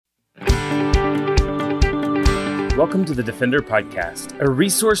welcome to the Defender Podcast, a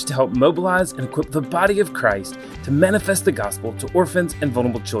resource to help mobilize and equip the body of Christ to manifest the gospel to orphans and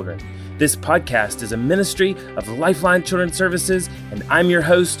vulnerable children. This podcast is a ministry of Lifeline Children's Services, and I'm your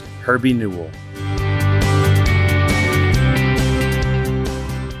host, Herbie Newell.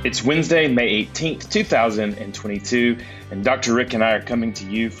 It's Wednesday, May 18th, 2022, and Dr. Rick and I are coming to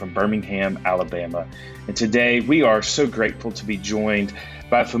you from Birmingham, Alabama. And today we are so grateful to be joined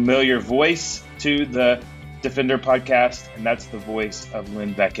by a familiar voice to the Defender Podcast, and that's the voice of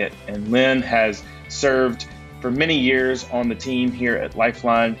Lynn Beckett. And Lynn has served for many years on the team here at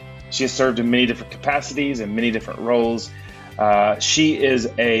Lifeline. She has served in many different capacities and many different roles. She is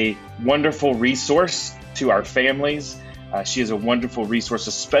a wonderful resource to our families. She is a wonderful resource,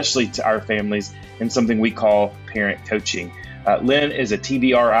 especially to our families, in something we call parent coaching. Lynn is a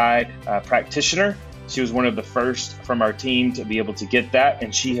TBRI practitioner. She was one of the first from our team to be able to get that,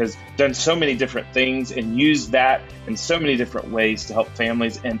 and she has done so many different things and used that in so many different ways to help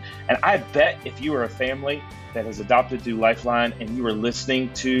families. And I bet if you are a family that has adopted through Lifeline and you are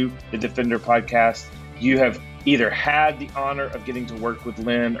listening to the Defender Podcast, you have either had the honor of getting to work with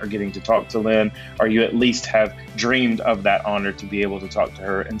Lynn or getting to talk to Lynn, or you at least have dreamed of that honor to be able to talk to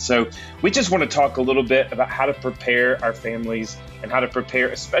her. And so we just want to talk a little bit about how to prepare our families and how to prepare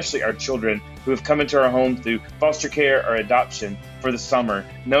especially our children who have come into our home through foster care or adoption for the summer,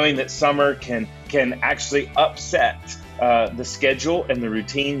 knowing that summer can actually upset the schedule and the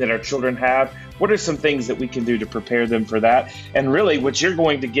routine that our children have. What are some things that we can do to prepare them for that? And really what you're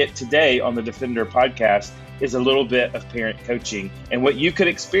going to get today on the Defender Podcast is a little bit of parent coaching and what you could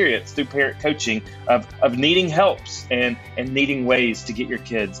experience through parent coaching of needing helps and needing ways to get your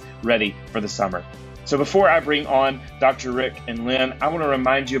kids ready for the summer. So before I bring on Dr. Rick and Lynn, I want to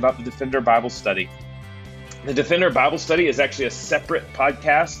remind you about the Defender Bible Study. The Defender Bible Study is actually a separate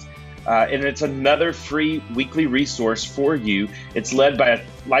podcast, and it's another free weekly resource for you. It's led by a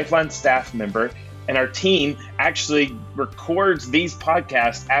Lifeline staff member, and our team actually records these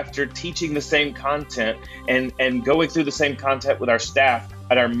podcasts after teaching the same content and going through the same content with our staff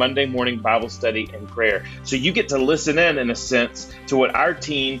at our Monday morning Bible study and prayer. So you get to listen in a sense, to what our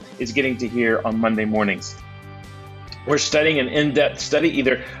team is getting to hear on Monday mornings. We're studying an in-depth study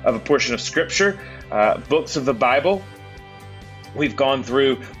either of a portion of Scripture, books of the Bible. We've gone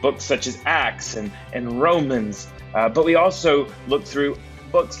through books such as Acts and Romans, but we also look through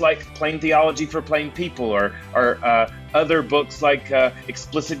books like Plain Theology for Plain People or other books like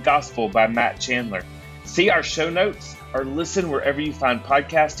Explicit Gospel by Matt Chandler. See our show notes or listen wherever you find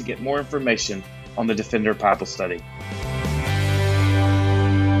podcasts to get more information on the Defender Bible Study.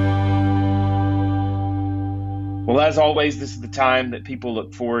 Well, as always, this is the time that people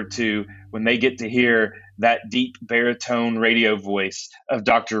look forward to when they get to hear that deep baritone radio voice of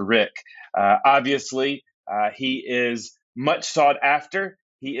Dr. Rick. Obviously, he is much sought after.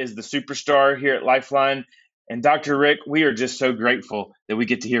 He is the superstar here at Lifeline. And Dr. Rick, we are just so grateful that we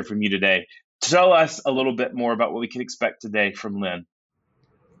get to hear from you today. Tell us a little bit more about what we can expect today from Lynn.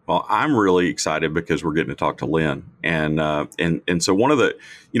 Well, I'm really excited because we're getting to talk to Lynn. And so one of the,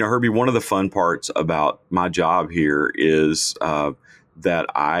 Herbie, one of the fun parts about my job here is that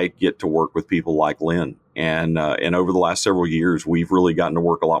I get to work with people like Lynn. And over the last several years, we've really gotten to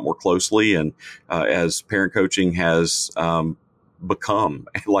work a lot more closely. And as parent coaching has become,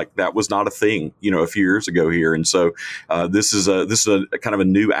 like, that was not a thing, a few years ago here. And so this is a kind of a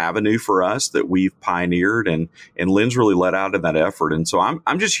new avenue for us that we've pioneered, and Lynn's really let out in that effort. And so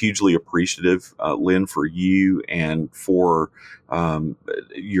I'm just hugely appreciative, Lynn, for you and for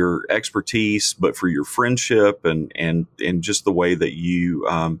your expertise, but for your friendship and just the way that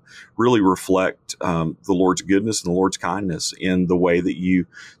you really reflect the Lord's goodness and the Lord's kindness in the way that you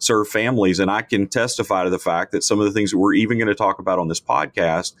serve families. And I can testify to the fact that some of the things that we're even going to talk about on this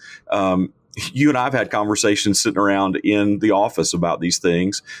podcast, you and I have had conversations sitting around in the office about these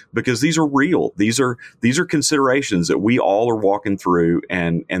things, because these are real. These are considerations that we all are walking through,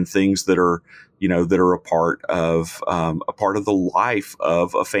 and things that are, that are a part of the life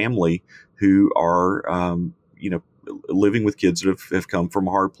of a family who are, living with kids that have come from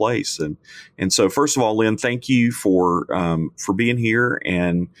a hard place. And so first of all, Lynn, thank you for being here.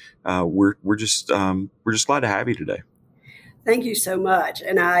 And we're just glad to have you today. Thank you so much.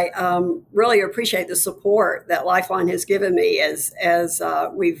 And I really appreciate the support that Lifeline has given me as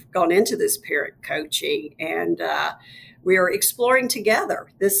we've gone into this parent coaching, and we are exploring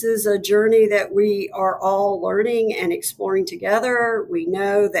together. This is a journey that we are all learning and exploring together. We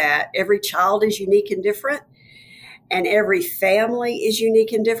know that every child is unique and different, and every family is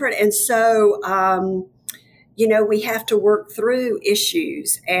unique and different. And so we have to work through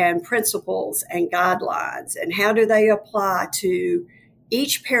issues and principles and guidelines, and how do they apply to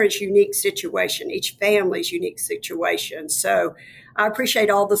each parent's unique situation, each family's unique situation. So I appreciate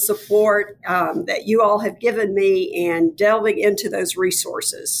all the support that you all have given me in delving into those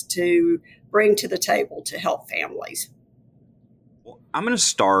resources to bring to the table to help families. Well, I'm going to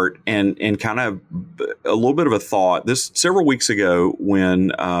start and kind of a little bit of a thought. This several weeks ago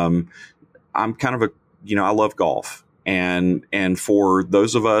when I'm kind of I love golf. And for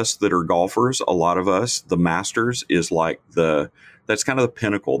those of us that are golfers, a lot of us, the Masters is like that's kind of the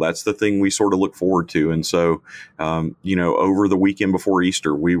pinnacle. That's the thing we sort of look forward to. And so, over the weekend before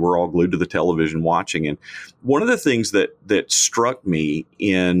Easter, we were all glued to the television watching. And one of the things that struck me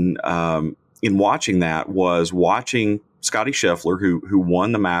in watching that was watching Scotty Scheffler, who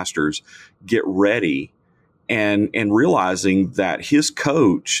won the Masters, get ready and realizing that his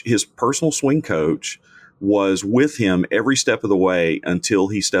coach, his personal swing coach, was with him every step of the way until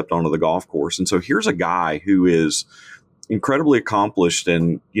he stepped onto the golf course. And so here's a guy who is incredibly accomplished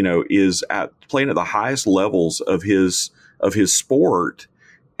and, is playing at the highest levels of his sport.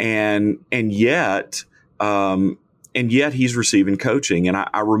 And yet he's receiving coaching. And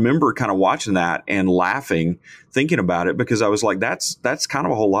I remember kind of watching that and laughing, thinking about it, because I was like, that's kind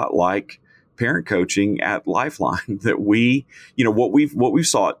of a whole lot like parent coaching at Lifeline, that what we've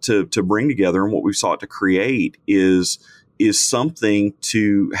sought to bring together and what we've sought to create is something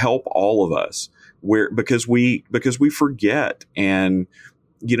to help all of us, because we forget, and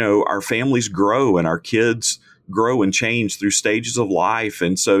our families grow and our kids grow and change through stages of life.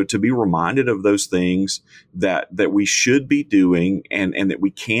 And so to be reminded of those things that we should be doing and that we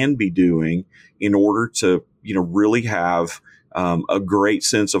can be doing in order to really have a great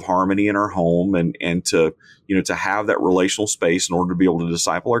sense of harmony in our home and to have that relational space in order to be able to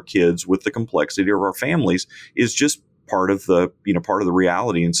disciple our kids with the complexity of our families is just part of the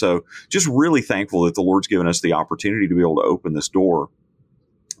reality. And so just really thankful that the Lord's given us the opportunity to be able to open this door.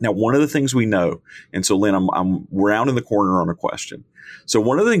 Now, one of the things we know, and so Lynn, I'm rounding the corner on a question. So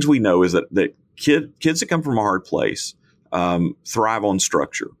one of the things we know is that kids that come from a hard place thrive on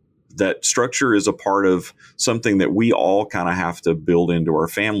structure. That structure is a part of something that we all kind of have to build into our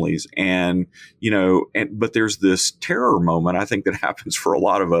families. And, but there's this terror moment, I think, that happens for a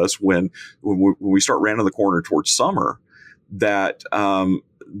lot of us when we start rounding the corner towards summer, that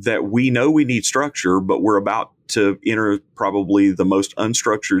we know we need structure, but we're about to enter probably the most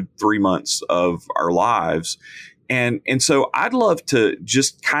unstructured 3 months of our lives. And so I'd love to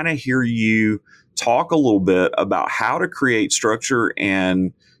just kind of hear you talk a little bit about how to create structure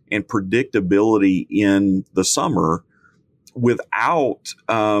and predictability in the summer without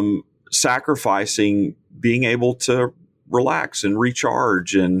sacrificing being able to relax and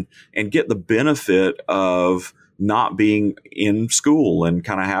recharge and get the benefit of not being in school and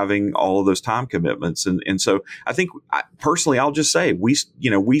kind of having all of those time commitments. And so I think personally, I'll just say we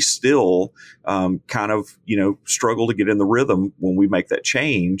still kind of, struggle to get in the rhythm when we make that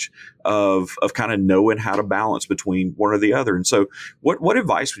change of kind of knowing how to balance between one or the other. And so what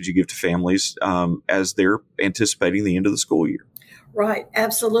advice would you give to families as they're anticipating the end of the school year? Right.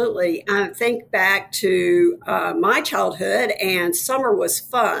 Absolutely. I think back to my childhood, and summer was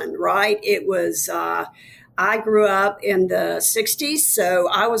fun, right? It was, I grew up in the 60s, so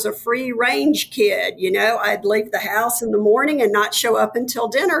I was a free range kid. I'd leave the house in the morning and not show up until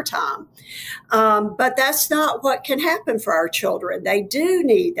dinner time. But that's not what can happen for our children. They do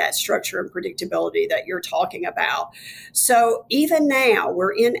need that structure and predictability that you're talking about. So even now,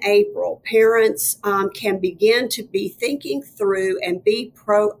 we're in April, parents can begin to be thinking through and be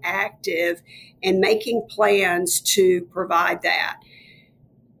proactive in making plans to provide that.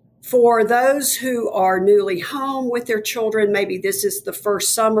 For those who are newly home with their children, maybe this is the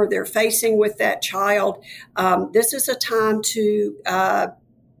first summer they're facing with that child. This is a time to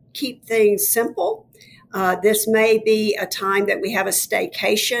keep things simple. This may be a time that we have a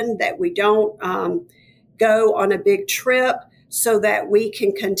staycation, that we don't go on a big trip, so that we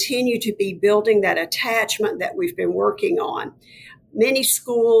can continue to be building that attachment that we've been working on. Many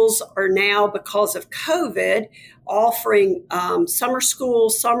schools are now, because of COVID, offering summer school,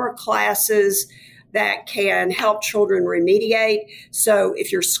 summer classes that can help children remediate. So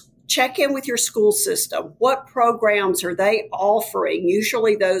if you're check in with your school system, what programs are they offering?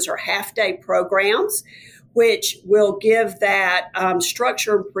 Usually those are half-day programs, which will give that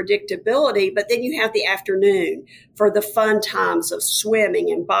structure and predictability. But then you have the afternoon for the fun times of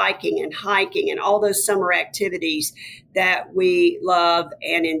swimming and biking and hiking and all those summer activities that we love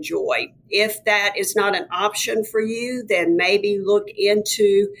and enjoy. If that is not an option for you, then maybe look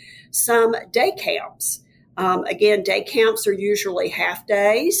into some day camps. Again, day camps are usually half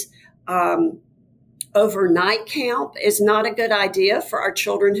days. Overnight camp is not a good idea for our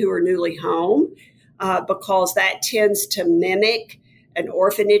children who are newly home because that tends to mimic an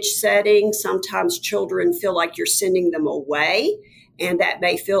orphanage setting. Sometimes children feel like you're sending them away, and that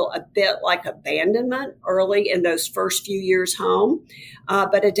may feel a bit like abandonment early in those first few years home.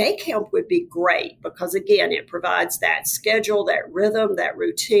 But a day camp would be great because, again, it provides that schedule, that rhythm, that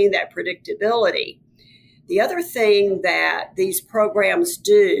routine, that predictability. The other thing that these programs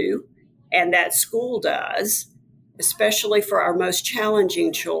do and that school does, especially for our most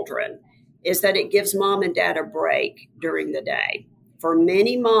challenging children, is that it gives mom and dad a break during the day. For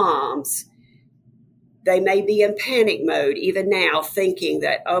many moms, they may be in panic mode even now, thinking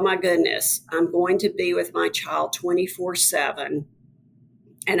that, oh my goodness, I'm going to be with my child 24/7,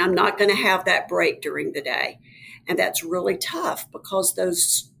 and I'm not going to have that break during the day. And that's really tough because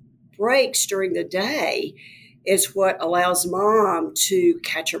those breaks during the day is what allows mom to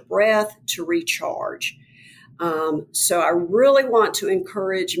catch a breath, to recharge. So I really want to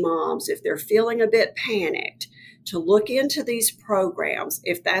encourage moms, if they're feeling a bit panicked, to look into these programs.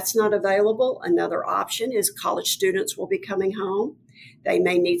 If that's not available, another option is college students will be coming home. They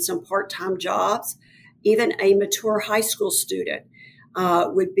may need some part-time jobs. Even a mature high school student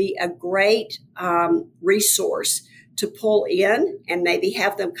would be a great resource to pull in and maybe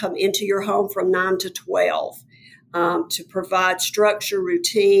have them come into your home from 9 to 12 to provide structure,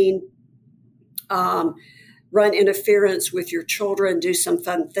 routine, run interference with your children, do some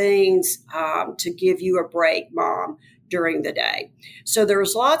fun things to give you a break, mom, during the day. So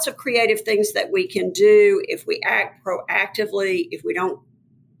there's lots of creative things that we can do if we act proactively, if we don't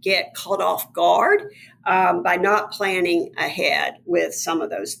get caught off guard by not planning ahead with some of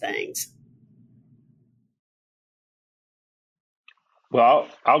those things. Well,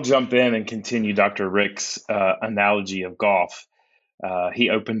 I'll jump in and continue Dr. Rick's analogy of golf. He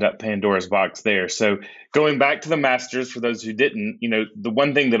opened up Pandora's box there. So going back to the Masters, for those who didn't, the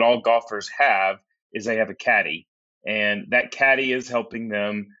one thing that all golfers have is they have a caddy. And that caddy is helping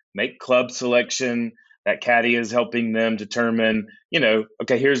them make club selection. That caddy is helping them determine,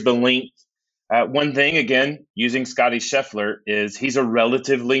 okay, here's the length. One thing, again, using Scotty Scheffler, is he's a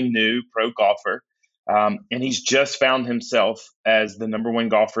relatively new pro golfer. And he's just found himself as the number one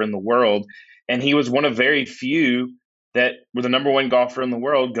golfer in the world. And he was one of very few that were the number one golfer in the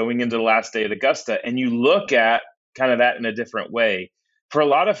world going into the last day at Augusta. And you look at kind of that in a different way. For a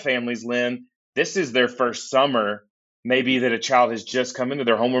lot of families, Lynn, this is their first summer, maybe that a child has just come into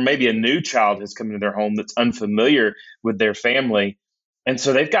their home, or maybe a new child has come into their home that's unfamiliar with their family. And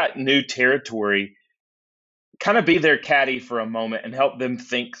so they've got new territory. Kind of be their caddy for a moment and help them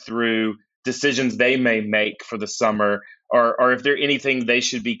think through decisions they may make for the summer, or if there anything they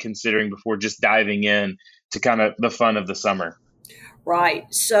should be considering before just diving in to kind of the fun of the summer.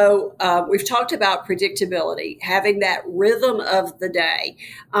 Right. So we've talked about predictability, having that rhythm of the day.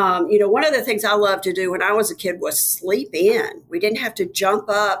 One of the things I loved to do when I was a kid was sleep in. We didn't have to jump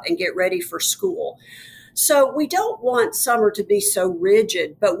up and get ready for school. So we don't want summer to be so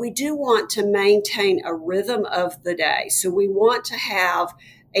rigid, but we do want to maintain a rhythm of the day. So we want to have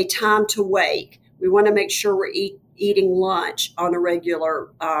a time to wake. We want to make sure we're eating lunch on a regular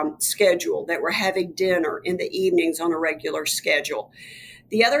schedule, that we're having dinner in the evenings on a regular schedule.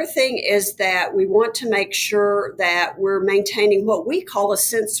 The other thing is that we want to make sure that we're maintaining what we call a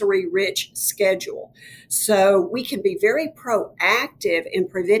sensory-rich schedule. So we can be very proactive in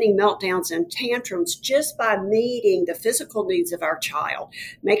preventing meltdowns and tantrums just by meeting the physical needs of our child,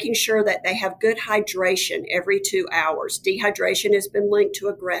 making sure that they have good hydration every 2 hours. Dehydration has been linked to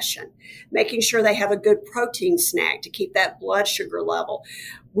aggression. Making sure they have a good protein snack to keep that blood sugar level.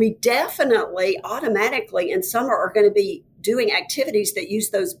 We definitely automatically in summer are going to be doing activities that use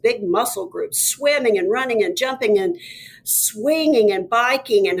those big muscle groups, swimming and running and jumping and swinging and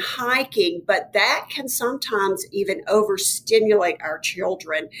biking and hiking. But that can sometimes even overstimulate our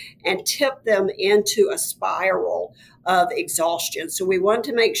children and tip them into a spiral of exhaustion. So we want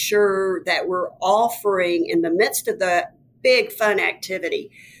to make sure that we're offering, in the midst of the big fun activity,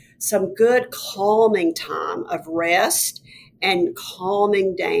 some good calming time of rest and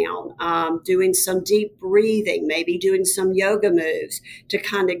calming down, doing some deep breathing, maybe doing some yoga moves to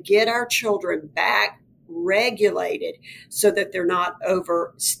kind of get our children back regulated so that they're not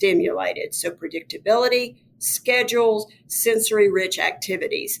overstimulated. So predictability, schedules, sensory-rich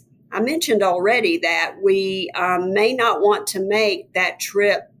activities. I mentioned already that we may not want to make that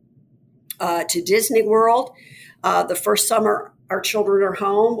trip to Disney World the first summer our children are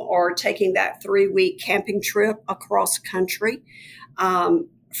home, or taking that 3-week camping trip across country.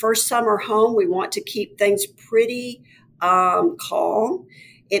 first summer home, we want to keep things pretty calm.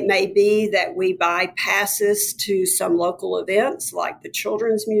 It may be that we buy passes to some local events like the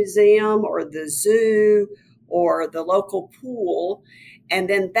Children's Museum or the zoo or the local pool. And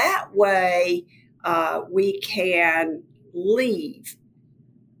then that way we can leave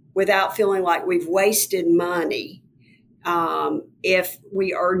without feeling like we've wasted money if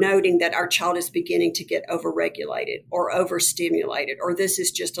we are noting that our child is beginning to get overregulated or overstimulated, or this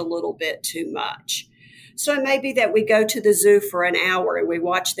is just a little bit too much. So it may be that we go to the zoo for an hour and we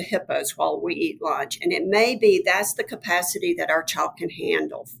watch the hippos while we eat lunch. And it may be that's the capacity that our child can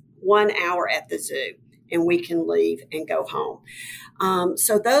handle, 1 hour at the zoo, and we can leave and go home.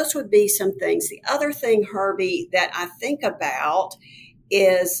 So those would be some things. The other thing, Herbie, that I think about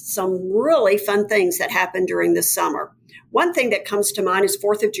is some really fun things that happen during the summer. One thing that comes to mind is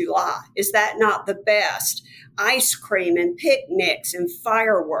 4th of July. Is that not the best? Ice cream and picnics and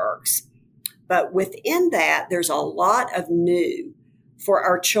fireworks. But within that, there's a lot of new for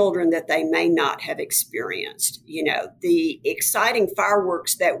our children that they may not have experienced. You know, the exciting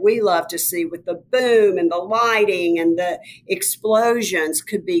fireworks that we love to see with the boom and the lighting and the explosions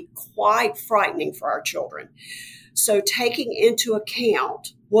could be quite frightening for our children. So taking into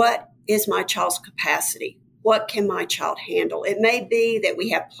account, what is my child's capacity? What can my child handle? It may be that we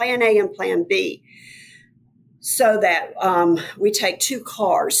have plan A and plan B, so that we take 2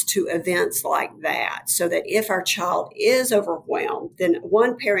 cars to events like that, so that if our child is overwhelmed, then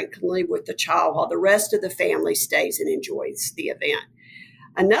one parent can leave with the child while the rest of the family stays and enjoys the event.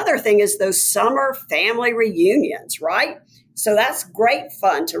 Another thing is those summer family reunions, right? So that's great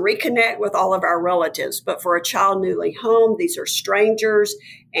fun to reconnect with all of our relatives. But for a child newly home, these are strangers,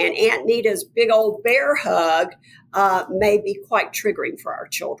 and Aunt Nita's big old bear hug may be quite triggering for our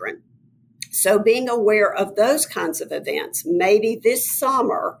children. So being aware of those kinds of events, maybe this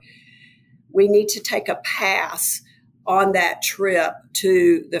summer we need to take a pass on that trip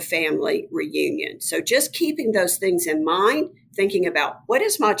to the family reunion. So just keeping those things in mind, thinking about what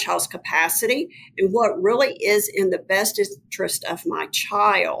is my child's capacity and what really is in the best interest of my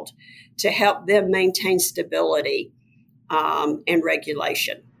child to help them maintain stability and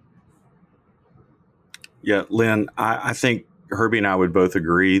regulation. Yeah, Lynn, I think Herbie and I would both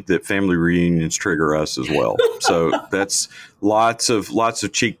agree that family reunions trigger us as well. So that's lots of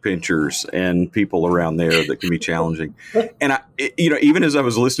cheek pinchers and people around there that can be challenging. And even as I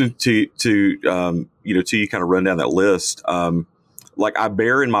was listening to you kind of run down that list, like I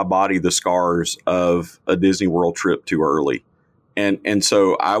bear in my body the scars of a Disney World trip too early. And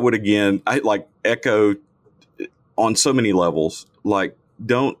so I would echo on so many levels, like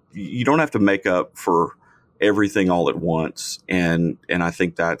you don't have to make up for everything all at once. And I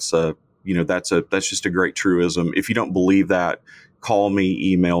think that's just a great truism. If you don't believe that, call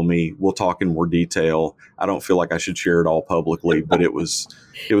me, email me. We'll talk in more detail. I don't feel like I should share it all publicly, but it was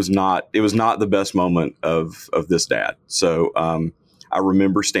not the best moment of this dad. So, I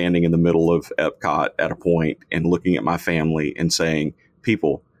remember standing in the middle of Epcot at a point and looking at my family and saying,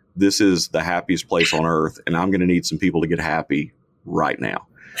 people, this is the happiest place on earth, and I'm going to need some people to get happy right now.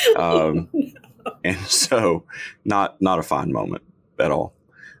 And so not a fine moment at all.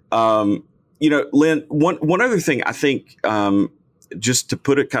 Lynn, one other thing I think, just to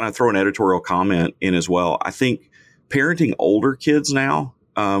put it, kind of throw an editorial comment in as well. I think parenting older kids now,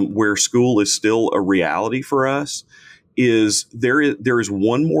 where school is still a reality for us, is there is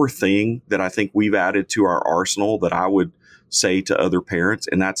one more thing that I think we've added to our arsenal that I would say to other parents,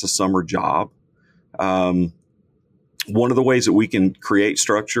 and that's a summer job. One of the ways that we can create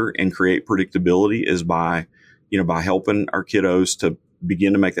structure and create predictability is by helping our kiddos to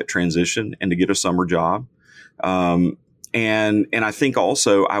begin to make that transition and to get a summer job. And I think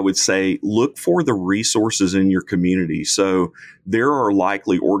also I would say, look for the resources in your community. So there are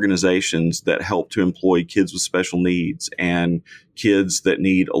likely organizations that help to employ kids with special needs and kids that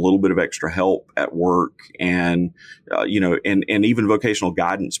need a little bit of extra help at work, and even vocational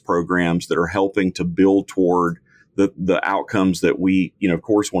guidance programs that are helping to build toward the outcomes that we, of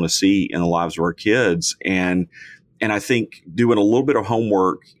course, want to see in the lives of our kids. And I think doing a little bit of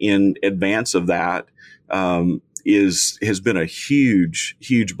homework in advance of that has been a huge,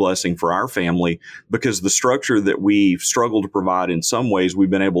 huge blessing for our family, because the structure that we've struggled to provide in some ways, we've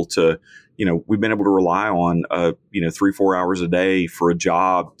been able to rely on 3-4 hours a day for a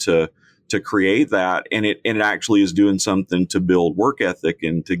job to create that. And it actually is doing something to build work ethic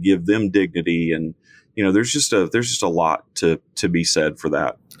and to give them dignity. And there's just a lot to be said for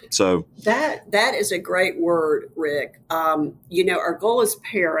that. So that is a great word, Rick. Our goal as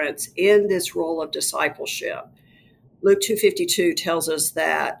parents in this role of discipleship Luke 2:52 tells us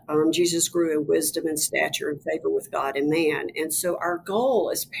that Jesus grew in wisdom and stature and favor with God and man. And so our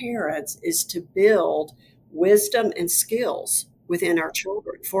goal as parents is to build wisdom and skills within our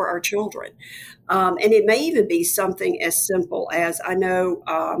children, for our children. And it may even be something as simple as, I know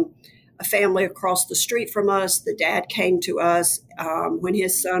a family across the street from us, the dad came to us when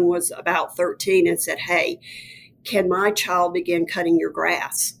his son was about 13 and said, "Hey, can my child begin cutting your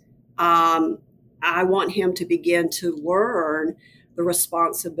grass? I want him to begin to learn the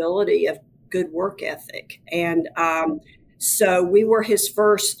responsibility of good work ethic." And so we were his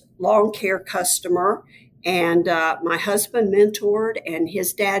first lawn care customer. And my husband mentored and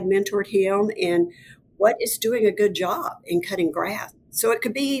his dad mentored him in what is doing a good job in cutting grass. So it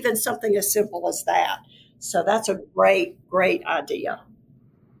could be even something as simple as that. So that's a great, great idea.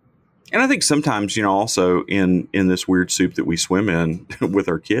 And I think sometimes, also in this weird soup that we swim in with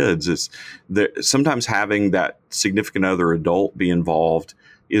our kids is that sometimes having that significant other adult be involved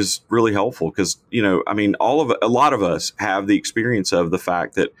is really helpful because, a lot of us have the experience of the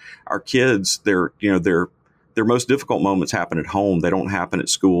fact that our kids, their most difficult moments happen at home. They don't happen at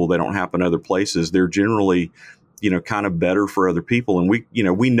school. They don't happen other places. They're generally, kind of better for other people. And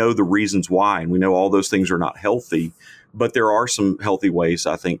we know the reasons why, and we know all those things are not healthy, but there are some healthy ways,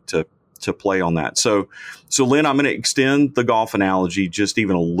 I think, to play on that. So Lynn, I'm going to extend the golf analogy just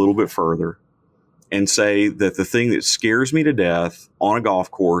even a little bit further and say that the thing that scares me to death on a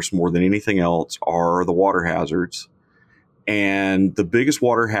golf course more than anything else are the water hazards. And the biggest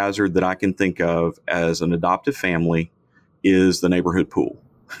water hazard that I can think of as an adoptive family is the neighborhood pool,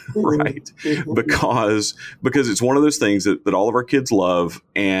 right? Because it's one of those things that all of our kids love.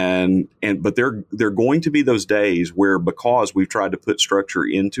 But they're going to be those days where, because we've tried to put structure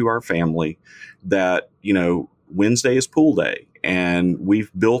into our family that, Wednesday is pool day and we've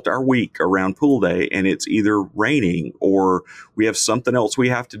built our week around pool day and it's either raining or we have something else we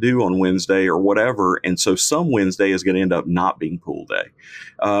have to do on Wednesday or whatever. And so some Wednesday is going to end up not being pool day.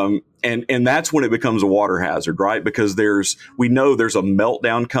 And that's when it becomes a water hazard, right? Because we know there's a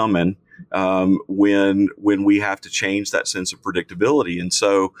meltdown coming when we have to change that sense of predictability. And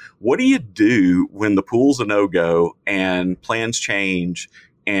so what do you do when the pool's a no-go and plans change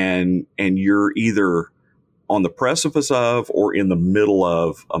and you're either on the precipice of or in the middle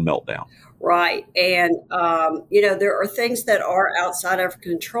of a meltdown? Right. And, there are things that are outside of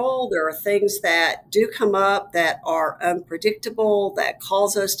control. There are things that do come up that are unpredictable, that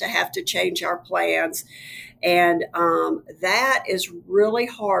cause us to have to change our plans. And that is really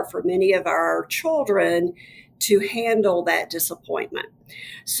hard for many of our children to handle that disappointment.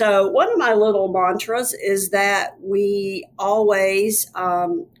 So one of my little mantras is that we always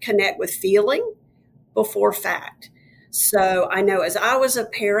connect with feeling before fact. So I know as I was a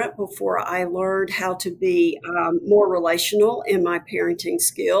parent, before I learned how to be more relational in my parenting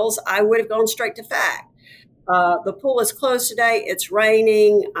skills, I would have gone straight to fact. The pool is closed today. It's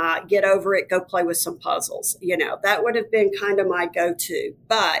raining. Get over it. Go play with some puzzles. That would have been kind of my go-to.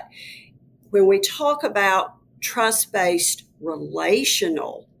 But when we talk about trust-based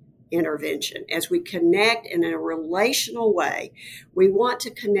relational intervention, as we connect in a relational way, we want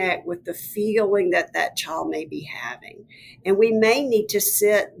to connect with the feeling that child may be having. And we may need to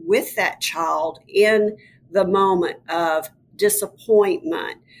sit with that child in the moment of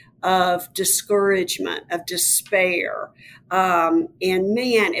disappointment, of discouragement, of despair. And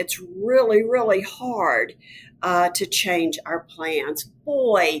man, it's really, really hard to change our plans.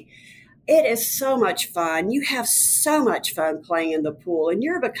 Boy, it is so much fun. You have so much fun playing in the pool, and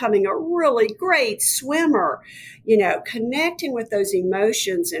you're becoming a really great swimmer, connecting with those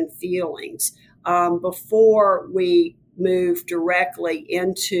emotions and feelings before we move directly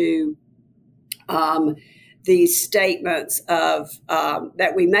into these statements of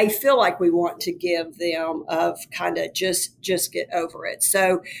that we may feel like we want to give them of kind of just get over it.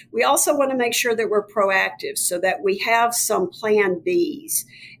 So we also want to make sure that we're proactive so that we have some plan Bs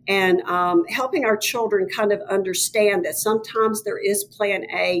and helping our children kind of understand that sometimes there is plan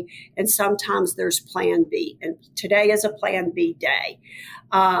A and sometimes there's plan B. And today is a plan B day.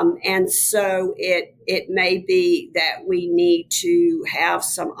 And so it may be that we need to have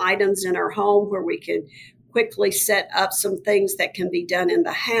some items in our home where we can quickly set up some things that can be done in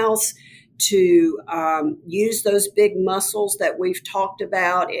the house to use those big muscles that we've talked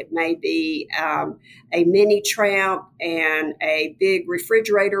about. It may be a mini tramp and a big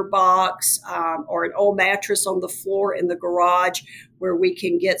refrigerator box or an old mattress on the floor in the garage where we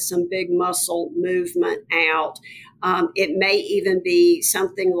can get some big muscle movement out. It may even be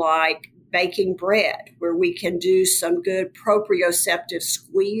something like baking bread, where we can do some good proprioceptive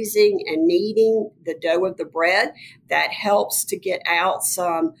squeezing and kneading the dough of the bread. That helps to get out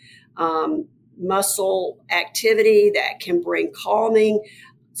some muscle activity that can bring calming.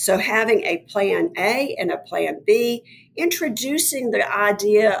 So having a plan A and a plan B, introducing the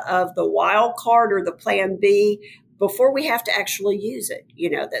idea of the wild card or the plan B before we have to actually use it.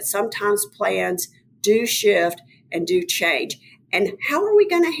 That sometimes plans do shift and do change. And how are we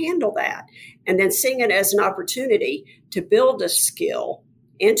going to handle that? And then seeing it as an opportunity to build a skill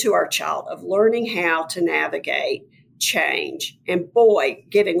into our child of learning how to navigate change. And boy,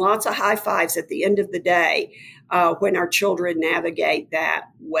 giving lots of high fives at the end of the day when our children navigate that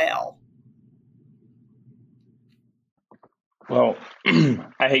well. Well,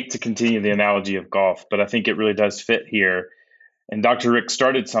 I hate to continue the analogy of golf, but I think it really does fit here. And Dr. Rick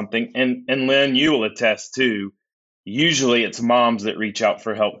started something, and Lynn, you will attest too. Usually it's moms that reach out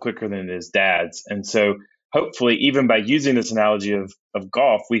for help quicker than it is dads. And so hopefully, even by using this analogy of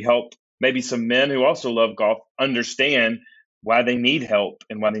golf, we help maybe some men who also love golf understand why they need help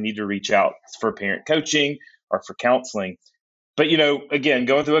and why they need to reach out for parent coaching or for counseling. But, again,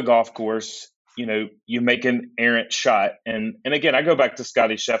 going through a golf course, you make an errant shot. And again, I go back to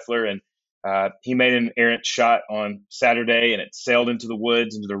Scotty Scheffler, and he made an errant shot on Saturday, and it sailed into the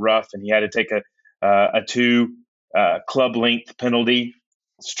woods, into the rough, and he had to take a 2 club length penalty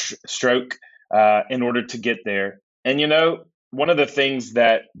stroke in order to get there. And, one of the things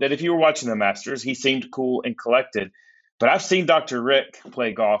that if you were watching the Masters, he seemed cool and collected. But I've seen Dr. Rick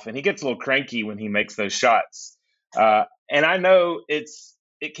play golf, and he gets a little cranky when he makes those shots. And I know it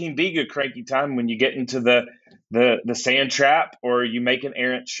can be a cranky time when you get into the sand trap or you make an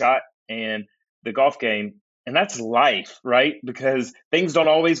errant shot and the golf game. And that's life, right? Because things don't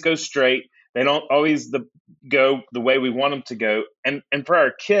always go straight. They don't always go the way we want them to go. And for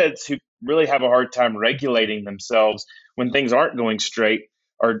our kids who really have a hard time regulating themselves when things aren't going straight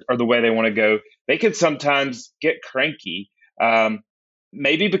or the way they want to go, they can sometimes get cranky.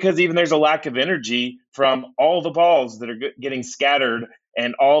 Maybe because even there's a lack of energy from all the balls that are getting scattered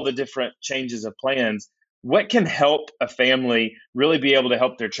and all the different changes of plans. What can help a family really be able to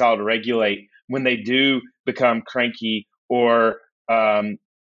help their child regulate when they do become cranky or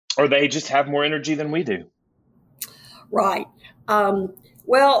they just have more energy than we do? Right.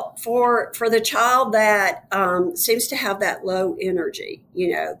 Well, for the child that seems to have that low energy,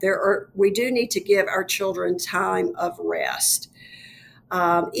 we do need to give our children time of rest.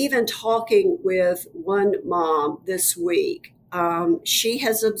 Even talking with one mom this week, she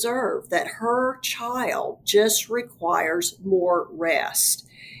has observed that her child just requires more rest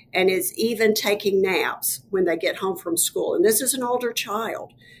and is even taking naps when they get home from school. And this is an older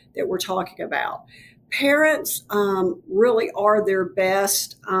child that we're talking about. Parents really are their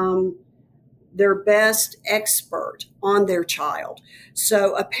best expert on their child.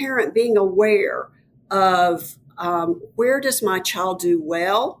 So a parent being aware of where does my child do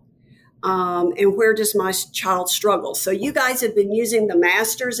well and where does my child struggle. So you guys have been using the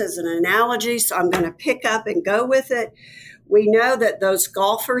Masters as an analogy, so I'm going to pick up and go with it. We know that those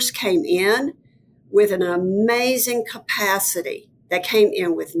golfers came in with an amazing capacity. They came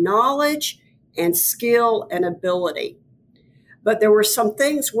in with knowledge and skill and ability. But there were some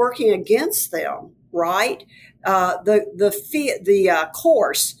things working against them, right? The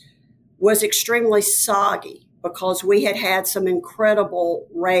course was extremely soggy because we had some incredible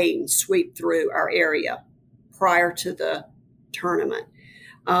rain sweep through our area prior to the tournament.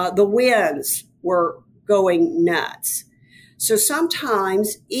 The winds were going nuts. So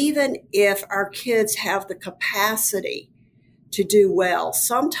sometimes, even if our kids have the capacity to do well,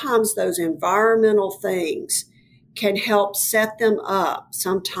 sometimes those environmental things can help set them up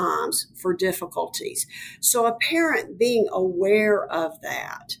sometimes for difficulties. So a parent being aware of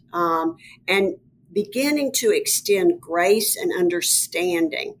that and beginning to extend grace and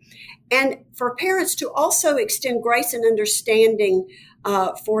understanding. And for parents to also extend grace and understanding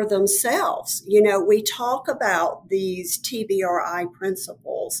for themselves. We talk about these TBRI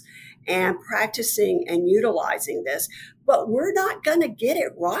principles and practicing and utilizing this, but we're not going to get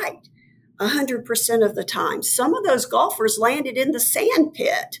it right 100% of the time. Some of those golfers landed in the sand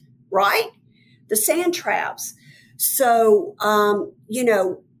pit, right? The sand traps. So,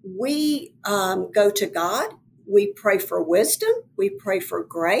 we go to God. We pray for wisdom. We pray for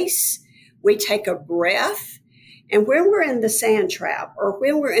grace. We take a breath. And when we're in the sand trap or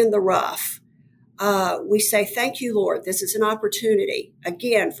when we're in the rough, we say, thank you, Lord. This is an opportunity,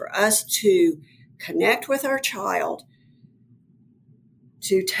 again, for us to connect with our child,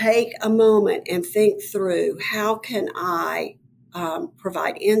 to take a moment and think through, how can I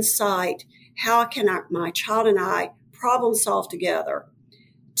provide insight? How can my child and I problem solve together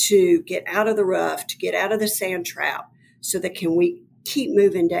to get out of the rough, to get out of the sand trap, so that we keep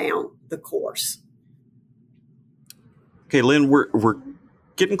moving down the course? Okay, Lynn, we're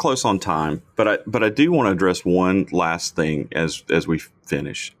getting close on time, but I do want to address one last thing as we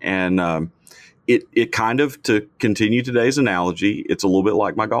finish, and it kind of, to continue today's analogy, it's a little bit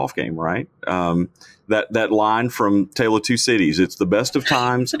like my golf game, right? That line from Tale of Two Cities: it's the best of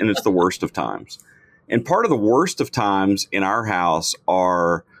times and it's the worst of times. And part of the worst of times in our house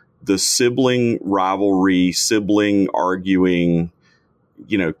are the sibling rivalry, sibling arguing,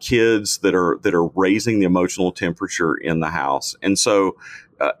 kids that are raising the emotional temperature in the house. And so,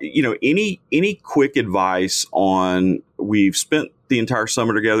 any quick advice on, we've spent the entire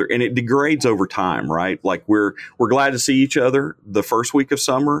summer together and it degrades over time, right? Like we're glad to see each other the first week of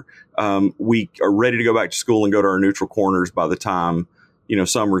summer. We are ready to go back to school and go to our neutral corners by the time,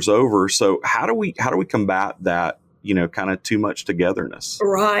 summer's over. So how do we combat that, kind of too much togetherness?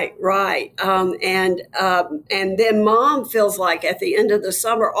 Right. And then mom feels like at the end of the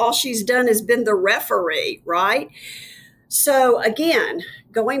summer, all she's done has been the referee, right? So again,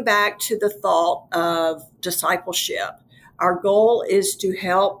 going back to the thought of discipleship, our goal is to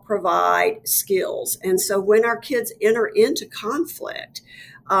help provide skills. And so when our kids enter into conflict,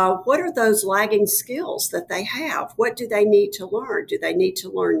 what are those lagging skills that they have? What do they need to learn? Do they need to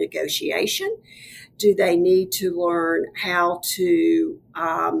learn negotiation? Do they need to learn how to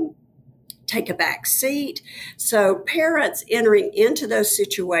take a back seat? So parents entering into those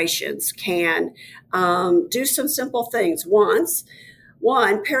situations can do some simple things.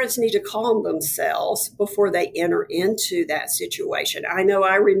 One, parents need to calm themselves before they enter into that situation. I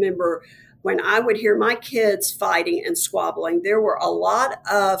remember when I would hear my kids fighting and squabbling, there were a lot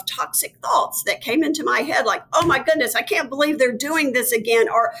of toxic thoughts that came into my head, like, oh my goodness, I can't believe they're doing this again.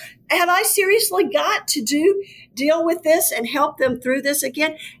 Or have I seriously got to deal with this and help them through this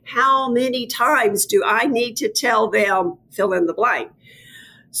again? How many times do I need to tell them, fill in the blank?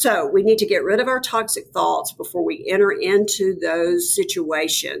 So we need to get rid of our toxic thoughts before we enter into those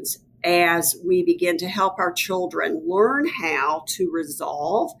situations, as we begin to help our children learn how to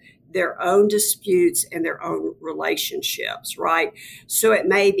resolve their own disputes and their own relationships, right? So it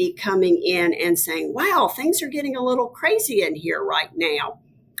may be coming in and saying, wow, things are getting a little crazy in here right now.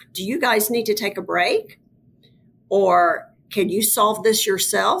 Do you guys need to take a break? Or can you solve this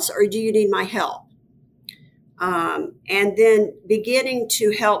yourselves, or do you need my help? And then beginning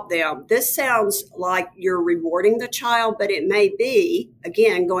to help them. This sounds like you're rewarding the child, but it may be,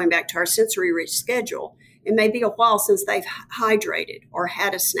 again, going back to our sensory rich schedule, it may be a while since they've hydrated or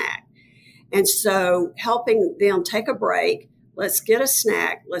had a snack. And so helping them take a break, let's get a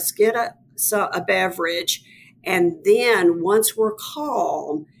snack, let's get a beverage. And then once we're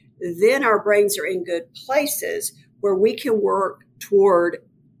calm, then our brains are in good places where we can work toward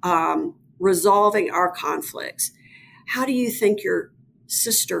resolving our conflicts. How do you think your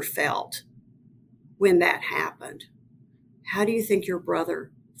sister felt when that happened? How do you think your brother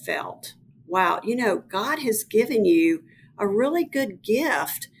felt? Wow, God has given you a really good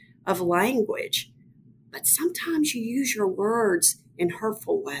gift of language, but sometimes you use your words in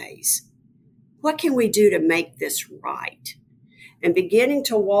hurtful ways. What can we do to make this right? And beginning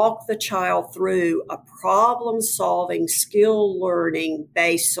to walk the child through a problem-solving,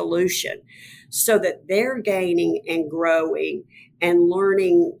 skill-learning-based solution so that they're gaining and growing and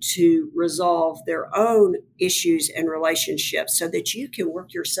learning to resolve their own issues and relationships so that you can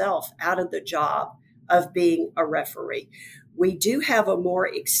work yourself out of the job of being a referee. We do have a more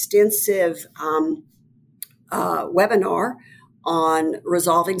extensive webinar on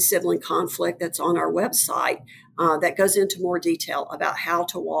resolving sibling conflict that's on our website that goes into more detail about how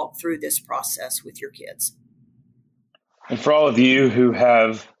to walk through this process with your kids. And for all of you who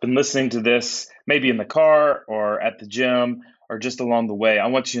have been listening to this, maybe in the car or at the gym or just along the way, I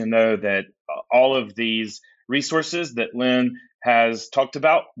want you to know that all of these resources that Lynn has talked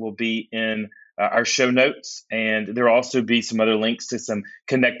about will be in our show notes. And there will also be some other links to some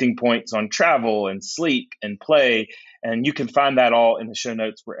connecting points on travel and sleep and play. And you can find that all in the show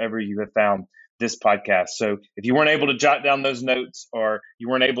notes wherever you have found this podcast. So if you weren't able to jot down those notes, or you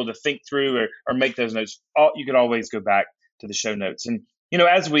weren't able to think through or make those notes, you could always go back to the show notes. And,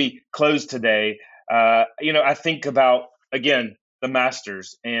 as we close today, I think about, again, the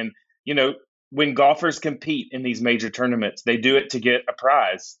Masters. And, when golfers compete in these major tournaments, they do it to get a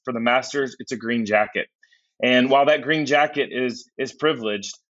prize. For the Masters, it's a green jacket. And while that green jacket is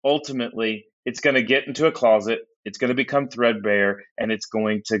privileged, ultimately, it's going to get into a closet, it's going to become threadbare, and it's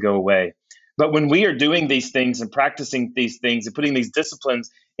going to go away. But when we are doing these things and practicing these things and putting these disciplines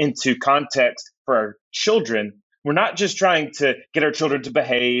into context for our children, we're not just trying to get our children to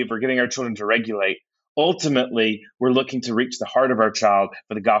behave or getting our children to regulate. Ultimately, we're looking to reach the heart of our child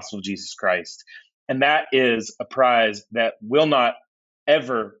for the gospel of Jesus Christ. And that is a prize that will not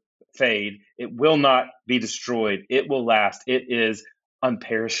ever fade. It will not be destroyed. It will last. It is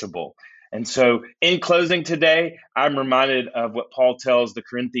unperishable. And so in closing today, I'm reminded of what Paul tells the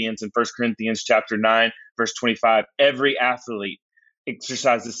Corinthians in 1 Corinthians chapter 9, verse 25. Every athlete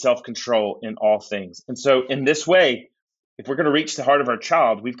exercises self-control in all things. And so in this way, if we're going to reach the heart of our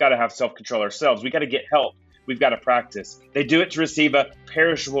child, we've got to have self-control ourselves. We've got to get help. We've got to practice. They do it to receive a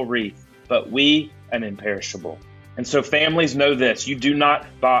perishable wreath, but we an imperishable. And so families know this. You do not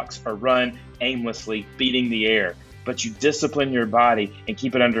box or run aimlessly, beating the air, but you discipline your body and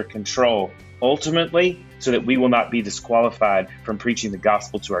keep it under control, ultimately, so that we will not be disqualified from preaching the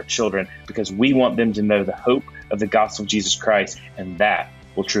gospel to our children, because we want them to know the hope of the gospel of Jesus Christ, and that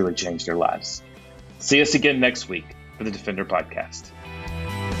will truly change their lives. See us again next week for the Defender Podcast.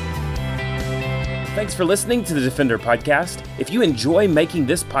 Thanks for listening to the Defender Podcast. If you enjoy making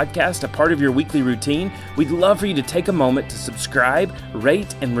this podcast a part of your weekly routine, we'd love for you to take a moment to subscribe,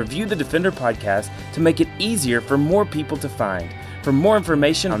 rate, and review the Defender Podcast to make it easier for more people to find. For more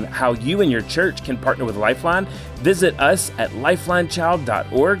information on how you and your church can partner with Lifeline, visit us at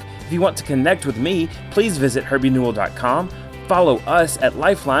lifelinechild.org. If you want to connect with me, please visit herbienewell.com. Follow us at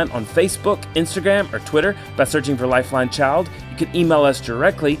Lifeline on Facebook, Instagram, or Twitter by searching for Lifeline Child. You can email us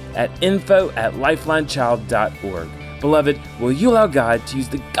directly at info@lifelinechild.org. Beloved, will you allow God to use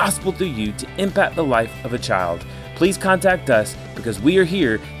the gospel through you to impact the life of a child? Please contact us because we are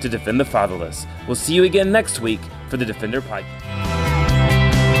here to defend the fatherless. We'll see you again next week for the Defender Podcast.